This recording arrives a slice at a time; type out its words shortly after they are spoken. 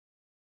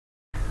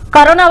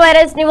Corona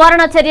virus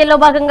నివారణ చర్యల్లో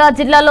భాగంగా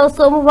జిల్లాలో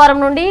సోమవారం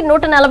నుండి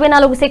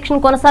 144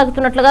 సెక్షన్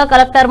కొనసాగుతున్నట్లుగా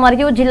కలెక్టర్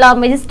మరియు జిల్లా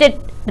మెజిస్ట్రేట్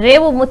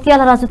రేవు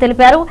ముత్యాలరాజు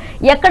తెలిపారు.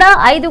 ఎక్కడ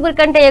 5గురి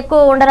కంటే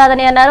ఎక్కువ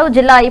ఉండరాదని అన్నారు.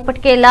 జిల్లా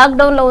ఇప్పటికే లాక్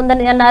డౌన్ లో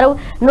ఉందని అన్నారు.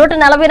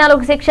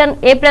 144 సెక్షన్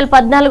ఏప్రిల్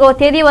 14వ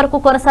తేదీ వరకు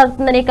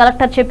కొనసాగుతుందని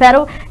కలెక్టర్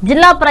చెప్పారు.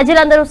 జిల్లా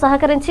ప్రజలందరూ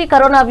సహకరించి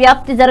కరోనా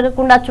వ్యాప్తి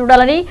జరగకుండా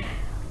చూడాలని,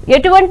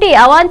 ఎటువంటి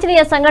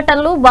అవాంఛనీయ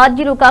సంఘటనలు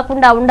బాధ్యులు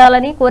కాకుండా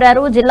ఉండాలని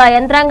కోరారు. జిల్లా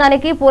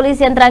యంత్రాంగానికి,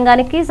 పోలీస్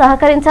యంత్రాంగానికి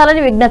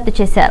సహకరించాలని విజ్ఞప్తి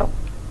చేశారు.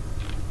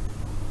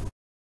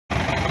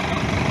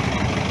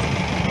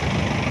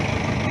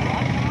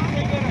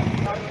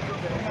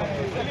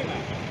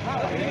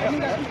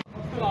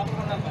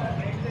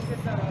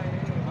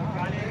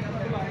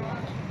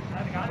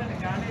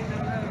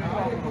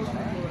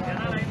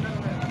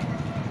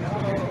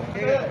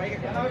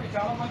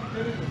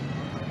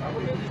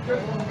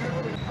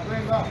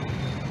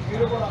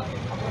 మీరు కూడా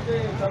అప్పటికి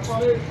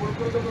చెప్పాలి.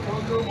 కొడుకులతో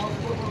రోజు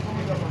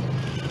మోసుకుని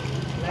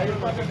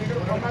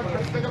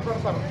ఖచ్చితంగా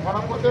పెడతారు.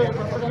 మనకపోతే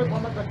పెట్టగానే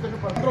కొన్న ఖచ్చితంగా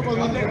పెడతారు.